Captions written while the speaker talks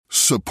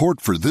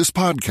Support for this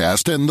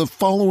podcast and the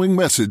following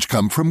message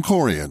come from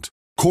Corient.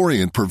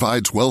 Corient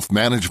provides wealth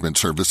management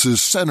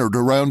services centered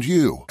around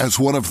you. As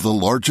one of the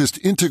largest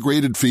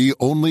integrated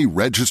fee-only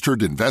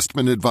registered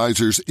investment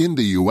advisors in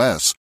the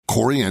U.S.,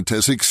 Corient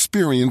has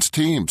experienced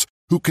teams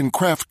who can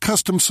craft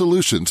custom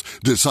solutions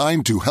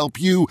designed to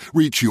help you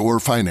reach your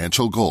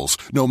financial goals,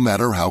 no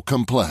matter how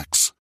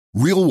complex.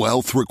 Real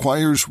wealth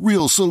requires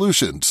real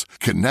solutions.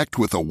 Connect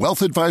with a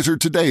wealth advisor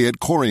today at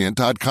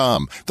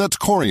Corient.com. That's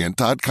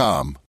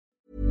Corient.com.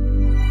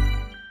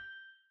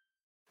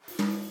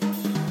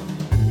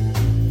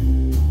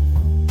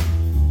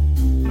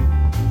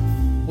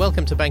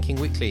 Welcome to Banking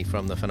Weekly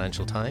from the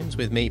Financial Times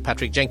with me,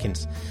 Patrick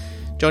Jenkins.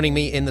 Joining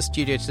me in the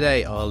studio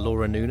today are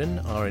Laura Noonan,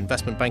 our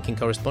investment banking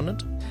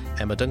correspondent,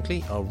 Emma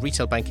Dunkley, our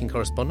retail banking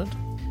correspondent,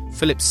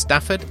 Philip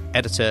Stafford,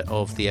 editor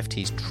of the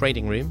FT's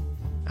Trading Room,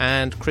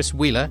 and Chris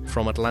Wheeler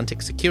from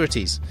Atlantic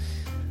Securities.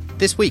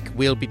 This week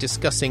we'll be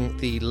discussing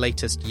the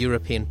latest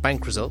European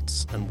bank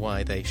results and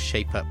why they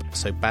shape up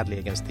so badly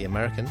against the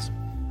Americans.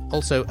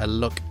 Also a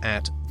look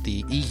at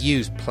the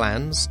EU's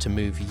plans to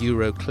move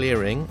euro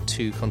clearing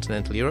to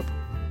continental Europe.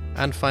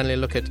 And finally, a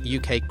look at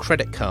UK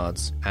credit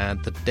cards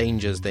and the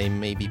dangers they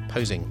may be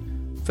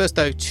posing. First,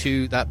 though,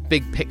 to that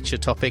big picture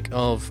topic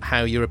of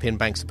how European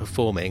banks are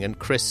performing. And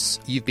Chris,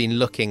 you've been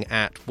looking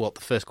at what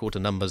the first quarter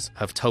numbers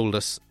have told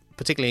us,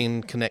 particularly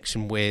in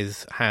connection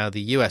with how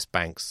the US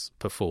banks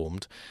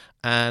performed.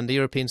 And the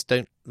Europeans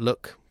don't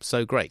look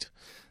so great.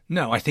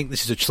 No, I think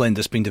this is a trend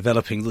that's been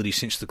developing really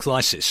since the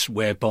crisis,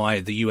 whereby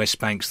the US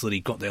banks really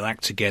got their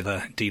act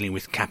together dealing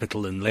with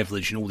capital and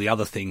leverage and all the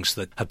other things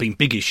that have been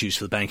big issues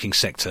for the banking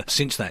sector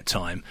since that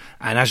time.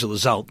 And as a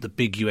result, the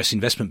big US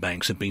investment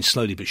banks have been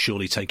slowly but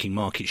surely taking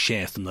market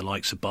share from the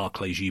likes of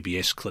Barclays,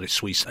 UBS, Credit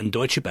Suisse and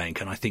Deutsche Bank.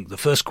 And I think the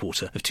first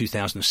quarter of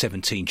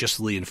 2017 just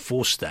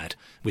reinforced that,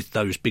 with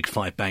those big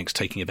five banks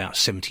taking about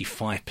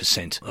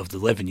 75% of the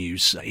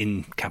revenues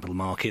in capital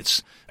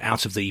markets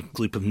out of the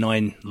group of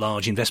 9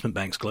 large investment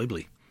banks globally.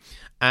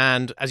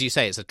 And as you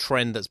say, it's a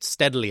trend that's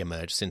steadily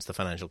emerged since the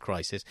financial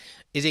crisis.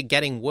 Is it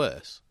getting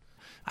worse?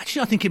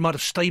 Actually, I think it might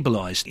have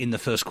stabilised in the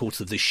first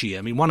quarter of this year.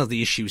 I mean, one of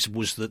the issues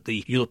was that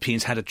the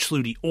Europeans had a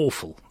truly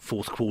awful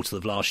fourth quarter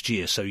of last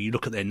year. So you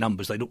look at their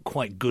numbers, they look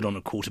quite good on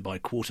a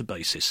quarter-by-quarter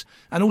basis.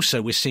 And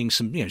also we're seeing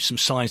some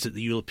signs that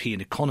the European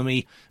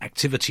economy,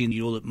 activity in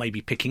Europe may be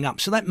picking up.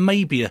 So that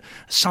may be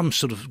some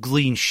sort of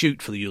green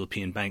shoot for the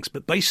European banks.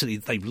 But basically,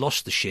 they've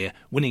lost the share.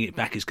 Winning it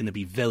back is going to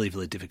be very,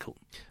 very difficult.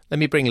 Let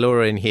me bring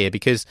Laura in here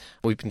because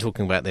we've been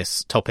talking about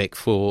this topic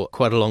for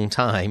quite a long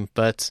time.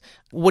 But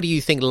what do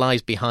you think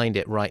lies behind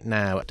it right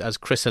now? As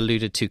Chris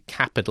alluded to,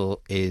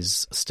 capital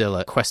is still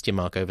a question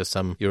mark over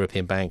some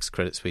European banks.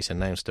 Credit Suisse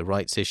announced a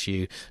rights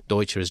issue.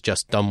 Deutsche has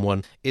just done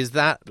one. Is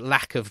that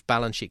lack of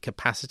balance sheet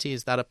capacity,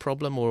 is that a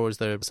problem, or is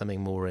there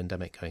something more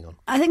endemic going on?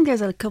 I think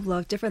there's a couple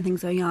of different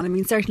things going on. I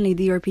mean, certainly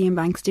the European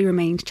banks do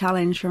remain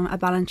challenged from a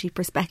balance sheet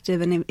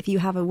perspective. And if you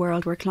have a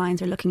world where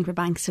clients are looking for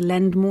banks to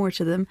lend more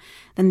to them,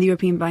 then the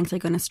European banks are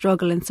going to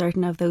struggle in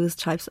certain of those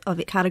types of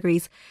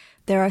categories.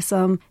 There are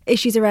some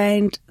issues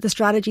around the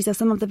strategies of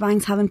some of the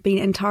banks haven't been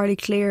entirely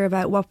clear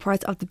about what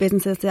parts of the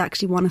businesses they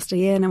actually want to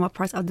stay in and what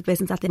parts of the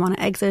business that they want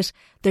to exit.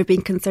 There have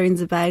been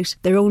concerns about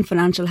their own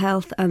financial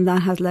health, and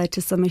that has led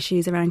to some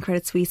issues around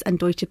Credit Suisse and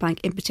Deutsche Bank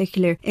in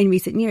particular in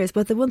recent years.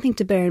 But the one thing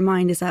to bear in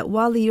mind is that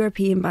while the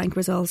European bank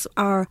results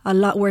are a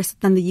lot worse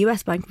than the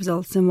US bank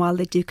results, and while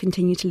they do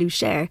continue to lose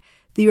share,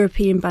 the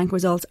European bank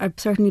results are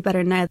certainly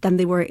better now than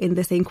they were in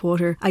the same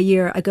quarter a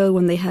year ago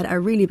when they had a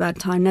really bad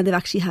time. Now they've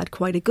actually had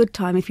quite a good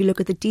time if you look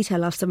at the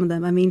detail of some of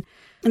them. I mean,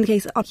 in the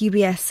case of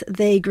UBS,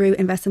 they grew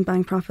investment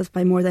bank profits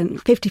by more than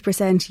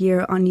 50%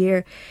 year on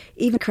year.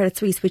 Even Credit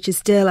Suisse, which is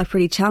still a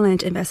pretty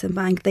challenged investment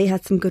bank, they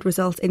had some good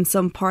results in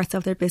some parts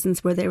of their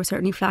business where they were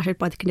certainly flattered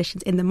by the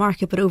conditions in the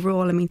market. But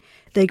overall, I mean,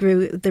 they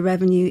grew the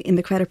revenue in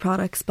the credit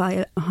products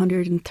by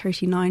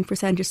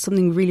 139%, or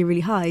something really,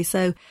 really high.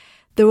 So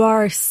there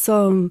are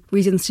some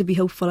reasons to be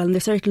hopeful, and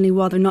they're certainly,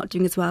 while they're not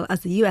doing as well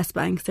as the US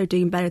banks, they're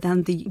doing better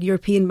than the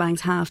European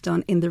banks have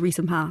done in the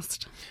recent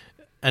past.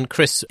 And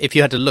Chris, if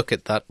you had to look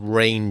at that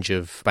range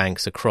of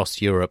banks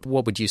across Europe,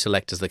 what would you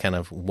select as the kind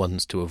of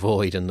ones to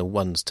avoid and the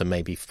ones to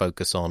maybe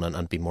focus on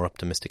and be more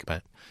optimistic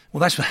about? Well,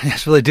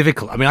 that's really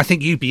difficult. I mean, I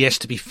think UBS,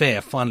 to be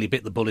fair, finally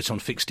bit the bullet on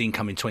fixed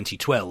income in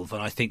 2012,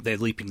 and I think they're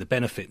reaping the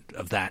benefit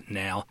of that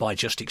now by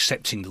just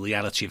accepting the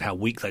reality of how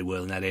weak they were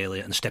in that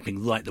area and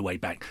stepping right the way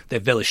back. They're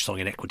very strong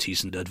in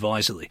equities and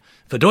advisory.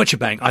 For Deutsche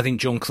Bank, I think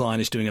John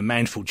Klein is doing a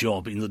manful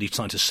job in really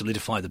trying to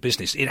solidify the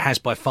business. It has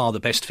by far the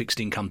best fixed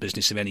income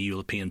business of any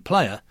European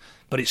player,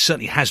 but it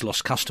certainly has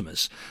lost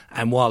customers.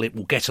 And while it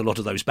will get a lot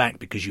of those back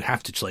because you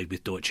have to trade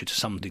with Deutsche to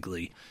some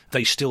degree,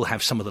 they still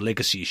have some of the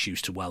legacy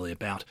issues to worry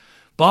about.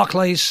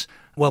 Barclays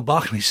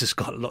has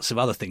got lots of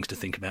other things to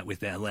think about with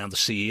there around the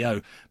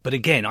CEO. But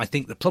again, I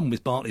think the problem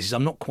with Barclays is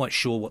I'm not quite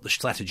sure what the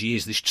strategy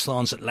is. This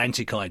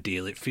transatlantic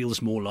idea, it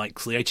feels more like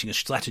creating a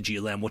strategy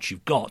around what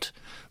you've got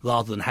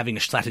rather than having a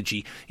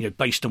strategy,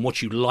 based on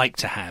what you like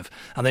to have.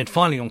 And then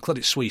finally on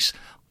Credit Suisse,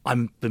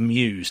 I'm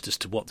bemused as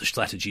to what the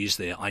strategy is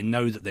there. I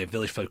know that they're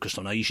very focused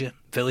on Asia,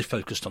 very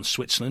focused on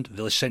Switzerland,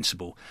 very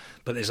sensible,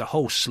 but there's a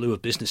whole slew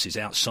of businesses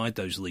outside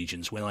those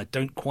regions where I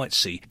don't quite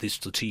see the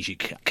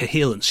strategic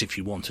coherence, if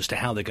you want, as to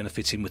how they're going to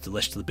fit in with the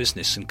rest of the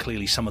business, and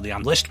clearly some of the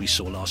unrest we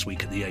saw last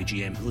week at the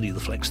AGM really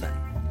reflects that.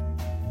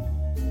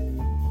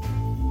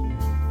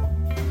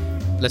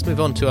 Let's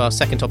move on to our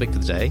second topic for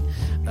the day.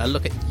 A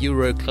look at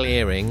euro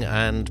clearing,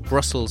 and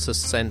Brussels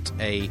has sent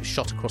a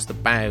shot across the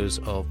bows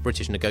of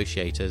British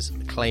negotiators,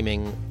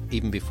 claiming,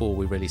 even before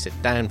we really sit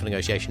down for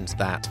negotiations,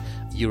 that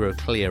euro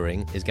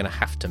clearing is going to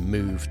have to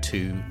move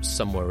to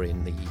somewhere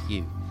in the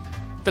EU.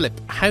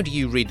 Philip, how do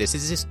you read this?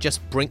 Is this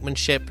just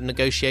brinkmanship,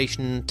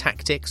 negotiation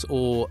tactics,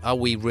 or are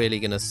we really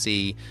going to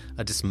see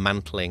a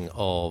dismantling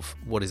of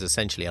what is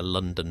essentially a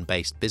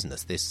London-based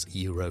business, this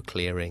euro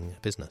clearing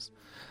business?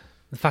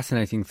 The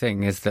fascinating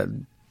thing is that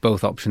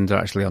both options are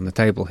actually on the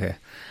table here.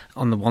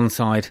 On the one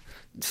side,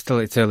 still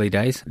it's early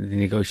days. The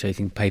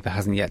negotiating paper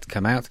hasn't yet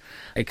come out.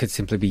 It could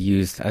simply be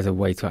used as a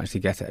way to actually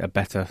get a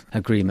better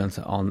agreement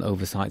on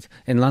oversight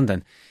in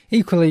London.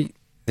 Equally,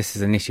 this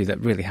is an issue that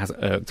really has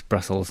irked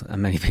Brussels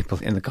and many people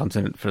in the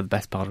continent for the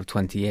best part of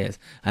 20 years,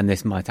 and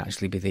this might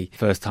actually be the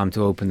first time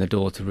to open the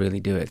door to really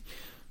do it.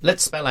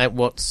 Let's spell out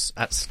what's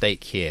at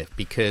stake here,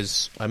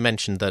 because I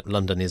mentioned that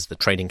London is the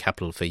trading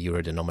capital for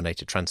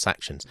euro-denominated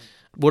transactions.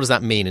 What does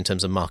that mean in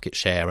terms of market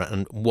share,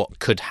 and what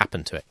could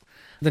happen to it?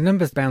 The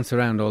numbers bounce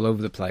around all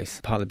over the place,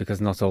 partly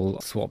because not all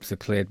swaps are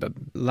cleared, but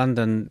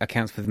London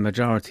accounts for the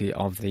majority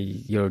of the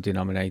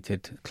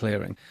euro-denominated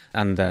clearing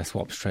and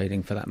swaps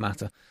trading for that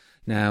matter.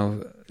 Now,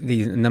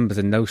 these numbers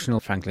are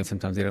notional. Frankly,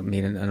 sometimes they don't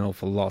mean an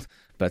awful lot.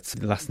 But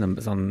the last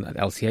numbers on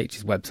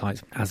LCH's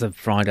website, as of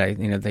Friday,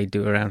 they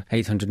do around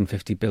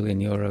 850 billion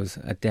euros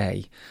a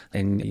day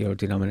in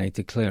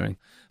euro-denominated clearing.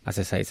 As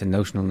I say, it's a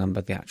notional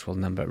number. The actual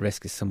number at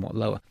risk is somewhat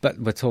lower. But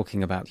we're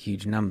talking about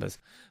huge numbers.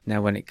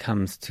 Now, when it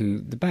comes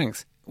to the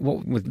banks,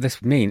 what would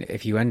this mean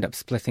if you end up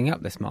splitting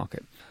up this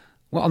market?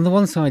 Well, on the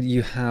one side,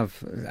 you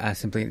have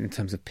simply in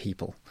terms of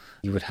people.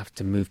 You would have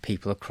to move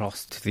people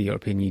across to the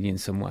European Union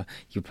somewhere.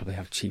 You'd probably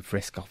have a chief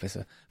risk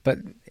officer. But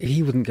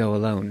he wouldn't go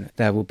alone.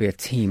 There will be a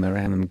team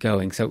around him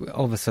going. So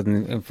all of a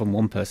sudden, from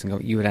one person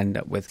going, you would end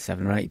up with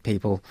 7 or 8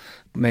 people.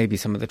 Maybe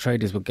some of the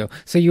traders would go.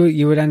 So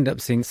you would end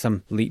up seeing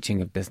some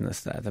leaching of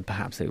business there. That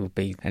perhaps it would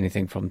be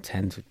anything from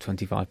 10 to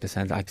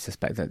 25%. I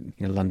suspect that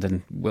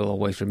London will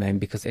always remain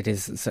because it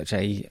is such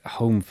a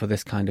home for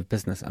this kind of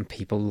business and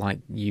people like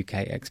UK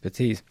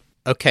expertise.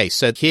 Okay,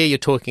 so here you're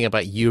talking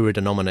about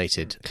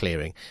euro-denominated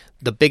clearing.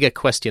 The bigger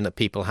question that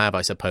people have,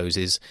 I suppose,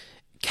 is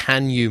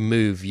can you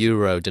move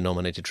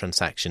euro-denominated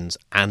transactions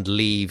and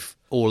leave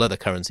all other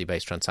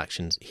currency-based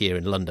transactions here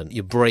in London?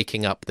 You're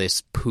breaking up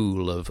this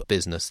pool of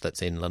business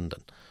that's in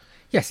London.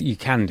 Yes, you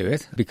can do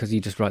it because you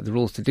just write the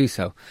rules to do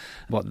so.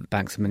 What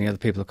banks and many other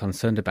people are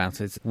concerned about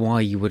is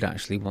why you would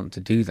actually want to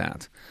do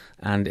that.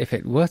 And if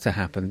it were to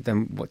happen,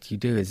 then what you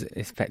do is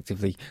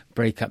effectively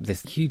break up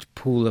this huge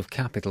pool of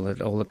capital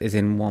that all is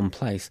in one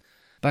place.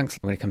 Banks,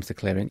 when it comes to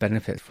clearing,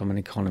 benefit from an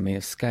economy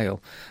of scale.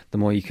 The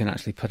more you can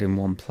actually put in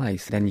one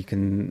place, then you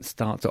can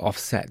start to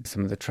offset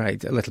some of the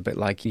trades, a little bit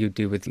like you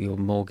do with your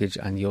mortgage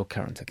and your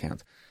current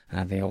account.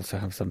 They also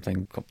have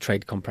something called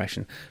trade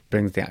compression,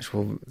 brings the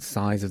actual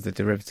size of the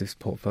derivatives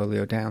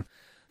portfolio down.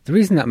 The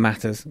reason that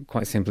matters,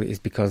 quite simply, is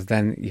because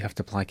then you have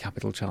to apply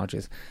capital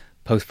charges.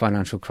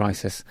 Post-financial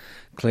crisis,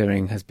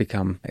 clearing has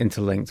become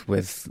interlinked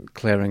with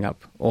clearing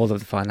up all of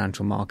the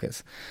financial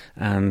markets,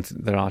 and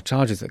there are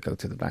charges that go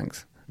to the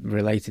banks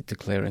related to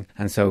clearing.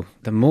 And so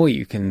the more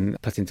you can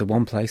put into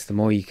one place, the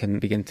more you can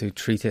begin to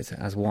treat it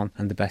as one,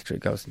 and the better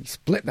it goes. You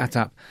split that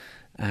up,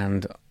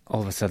 and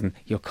all of a sudden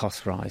your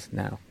costs rise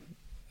now.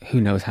 Who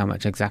knows how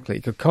much exactly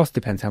it could cost,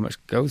 depends how much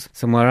goes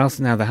somewhere else.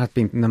 Now, there have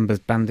been numbers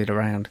bandied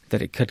around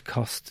that it could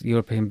cost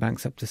European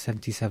banks up to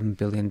 $77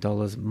 billion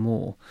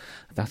more.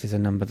 That is a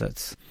number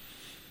that's,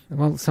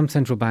 well, some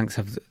central banks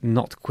have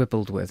not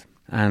quibbled with.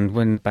 And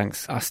when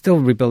banks are still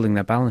rebuilding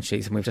their balance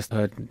sheets, and we've just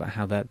heard about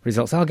how their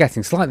results are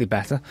getting slightly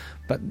better,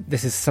 but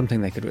this is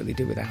something they could really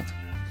do without.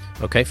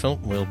 OK, Phil,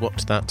 we'll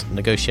watch that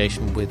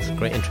negotiation with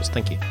great interest.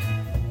 Thank you.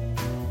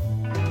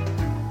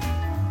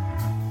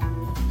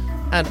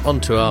 And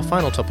on to our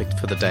final topic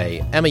for the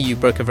day. Emma, you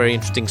broke a very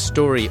interesting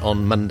story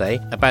on Monday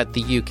about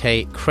the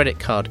UK credit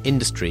card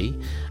industry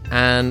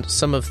and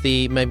some of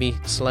the maybe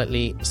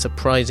slightly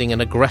surprising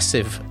and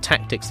aggressive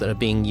tactics that are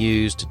being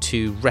used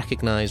to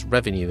recognise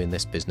revenue in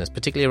this business,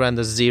 particularly around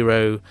the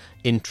zero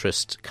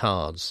interest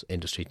cards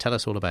industry. Tell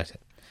us all about it.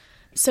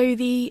 So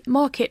the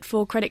market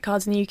for credit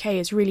cards in the UK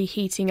is really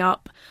heating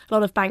up. A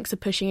lot of banks are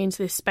pushing into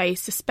this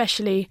space,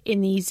 especially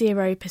in the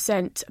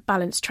 0%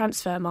 balance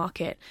transfer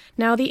market.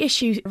 Now, the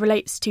issue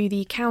relates to the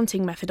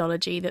accounting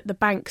methodology that the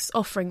banks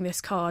offering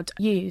this card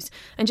use.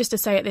 And just to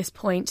say at this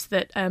point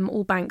that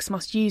all banks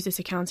must use this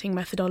accounting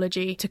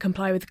methodology to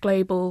comply with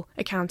global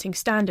accounting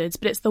standards,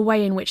 but it's the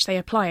way in which they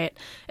apply it.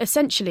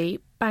 Essentially,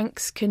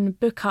 banks can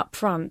book up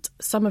front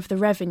some of the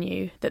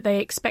revenue that they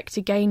expect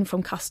to gain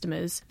from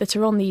customers that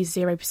are on these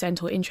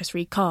 0% or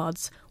interest-free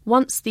cards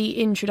once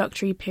the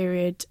introductory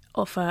period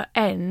offer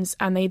ends,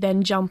 and they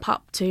then jump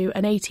up to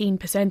an 18%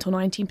 or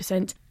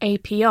 19%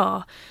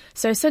 APR.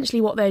 So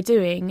essentially what they're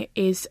doing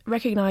is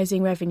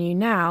recognising revenue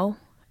now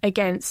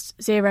against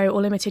zero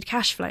or limited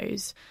cash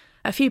flows.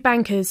 A few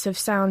bankers have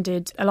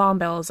sounded alarm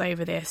bells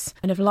over this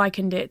and have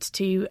likened it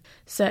to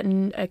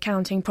certain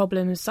accounting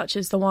problems such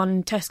as the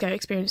one Tesco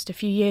experienced a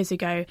few years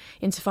ago,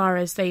 insofar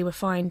as they were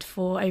fined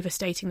for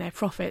overstating their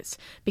profits.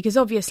 Because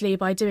obviously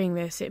by doing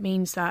this it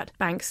means that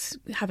banks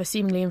have a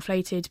seemingly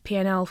inflated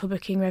P&L for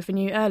booking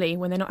revenue early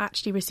when they're not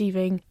actually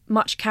receiving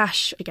much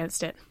cash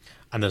against it.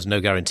 And there's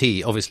no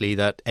guarantee, obviously,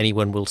 that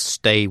anyone will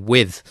stay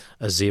with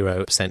a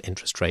 0%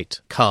 interest rate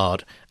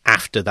card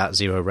after that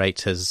zero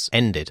rate has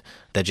ended.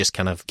 They're just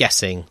kind of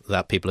guessing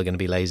that people are going to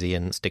be lazy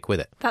and stick with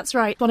it. That's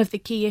right. One of the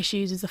key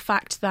issues is the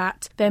fact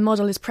that their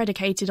model is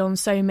predicated on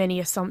so many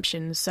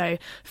assumptions. So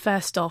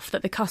first off,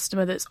 that the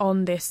customer that's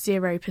on this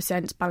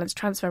 0% balance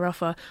transfer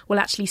offer will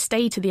actually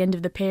stay to the end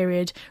of the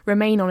period,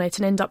 remain on it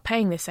and end up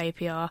paying this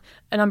APR.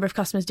 A number of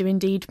customers do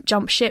indeed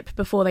jump ship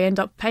before they end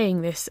up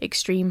paying this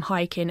extreme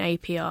hike in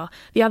APR.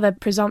 The other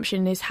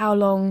presumption is how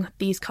long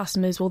these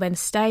customers will then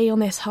stay on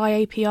this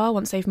high APR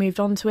once they've moved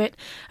on to it.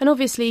 And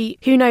obviously,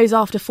 who knows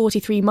after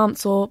 43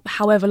 months or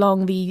however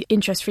long the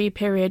interest-free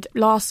period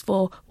lasts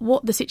for,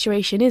 what the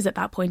situation is at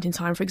that point in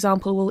time. For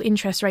example, will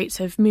interest rates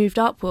have moved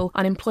up? Will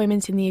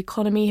unemployment in the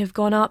economy have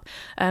gone up?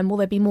 Will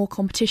there be more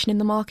competition in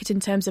the market in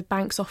terms of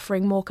banks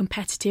offering more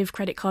competitive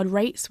credit card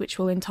rates, which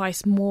will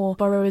entice more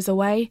borrowers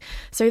away?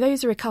 So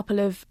those are a couple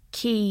of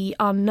key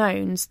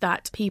unknowns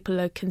that people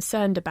are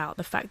concerned about,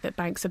 the fact that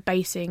banks are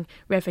basing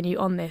revenue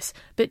on this.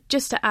 But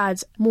just to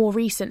add, more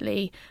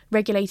recently,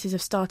 regulators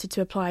have started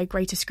to apply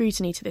greater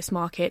scrutiny to this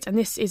market, and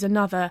this is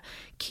another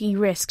key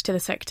risk to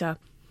the sector.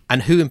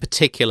 And who in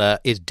particular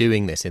is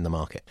doing this in the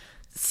market?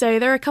 So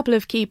there are a couple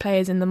of key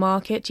players in the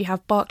market. You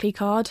have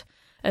Barclaycard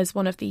as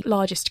one of the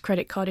largest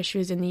credit card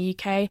issuers in the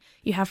UK.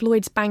 You have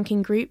Lloyds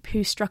Banking Group,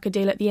 who struck a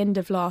deal at the end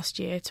of last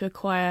year to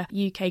acquire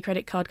UK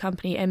credit card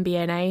company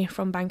MBNA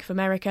from Bank of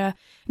America.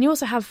 And you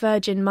also have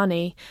Virgin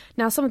Money.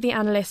 Now, some of the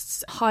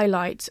analysts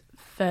highlight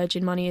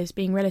Virgin Money as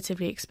being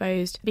relatively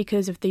exposed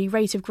because of the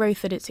rate of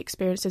growth that it's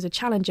experienced as a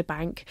challenger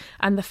bank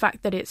and the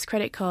fact that its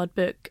credit card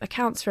book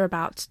accounts for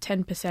about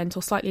 10%,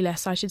 or slightly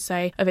less, I should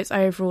say, of its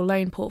overall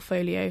loan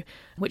portfolio,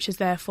 which has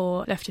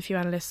therefore left a few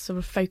analysts sort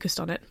of focused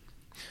on it.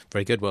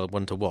 Very good. Well,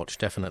 one to watch,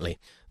 definitely.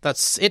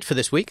 That's it for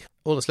this week.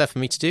 All that's left for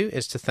me to do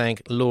is to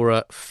thank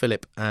Laura,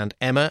 Philip and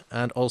Emma,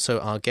 and also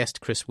our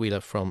guest Chris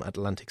Wheeler from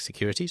Atlantic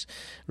Securities.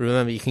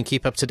 Remember, you can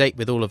keep up to date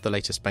with all of the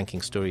latest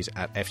banking stories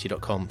at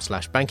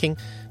ft.com/banking.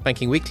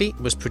 Banking Weekly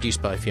was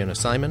produced by Fiona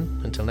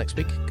Simon. Until next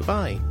week,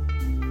 goodbye.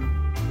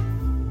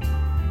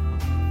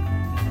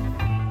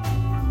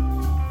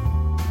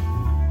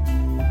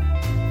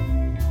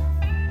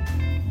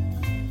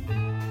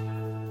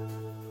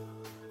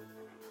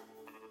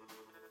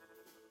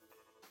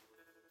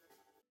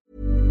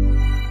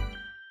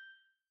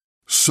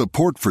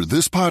 Support for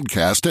this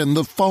podcast and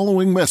the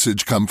following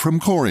message come from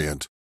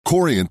Corient.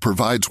 Corient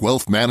provides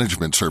wealth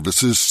management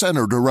services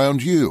centered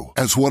around you.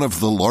 As one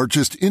of the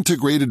largest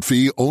integrated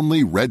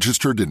fee-only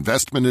registered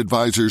investment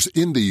advisors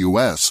in the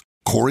U.S.,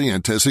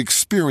 Corient has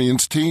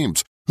experienced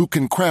teams who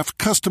can craft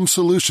custom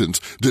solutions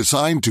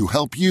designed to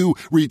help you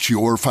reach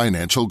your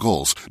financial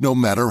goals, no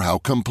matter how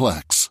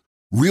complex.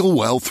 Real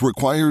wealth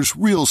requires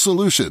real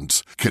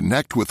solutions.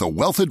 Connect with a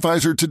wealth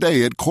advisor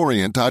today at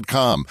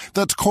Corient.com.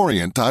 That's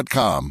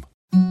Corient.com.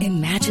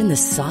 Imagine the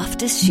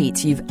softest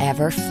sheets you've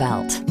ever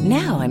felt.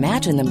 Now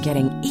imagine them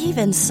getting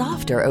even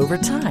softer over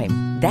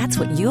time. That's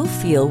what you'll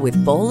feel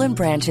with Boll &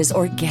 Branch's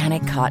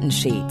organic cotton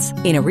sheets.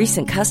 In a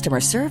recent customer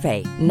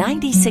survey,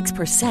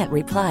 96%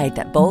 replied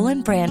that Boll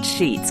 & Branch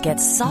sheets get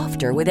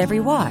softer with every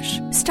wash.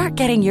 Start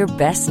getting your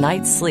best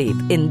night's sleep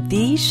in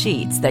these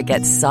sheets that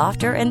get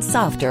softer and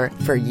softer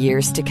for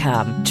years to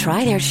come.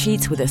 Try their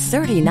sheets with a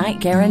 30-night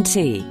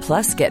guarantee.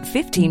 Plus, get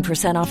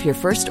 15% off your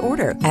first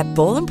order at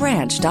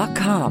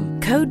bollandbranch.com.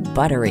 Code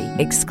BUTTERY.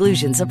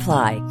 Exclusions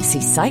apply.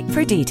 See site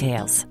for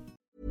details.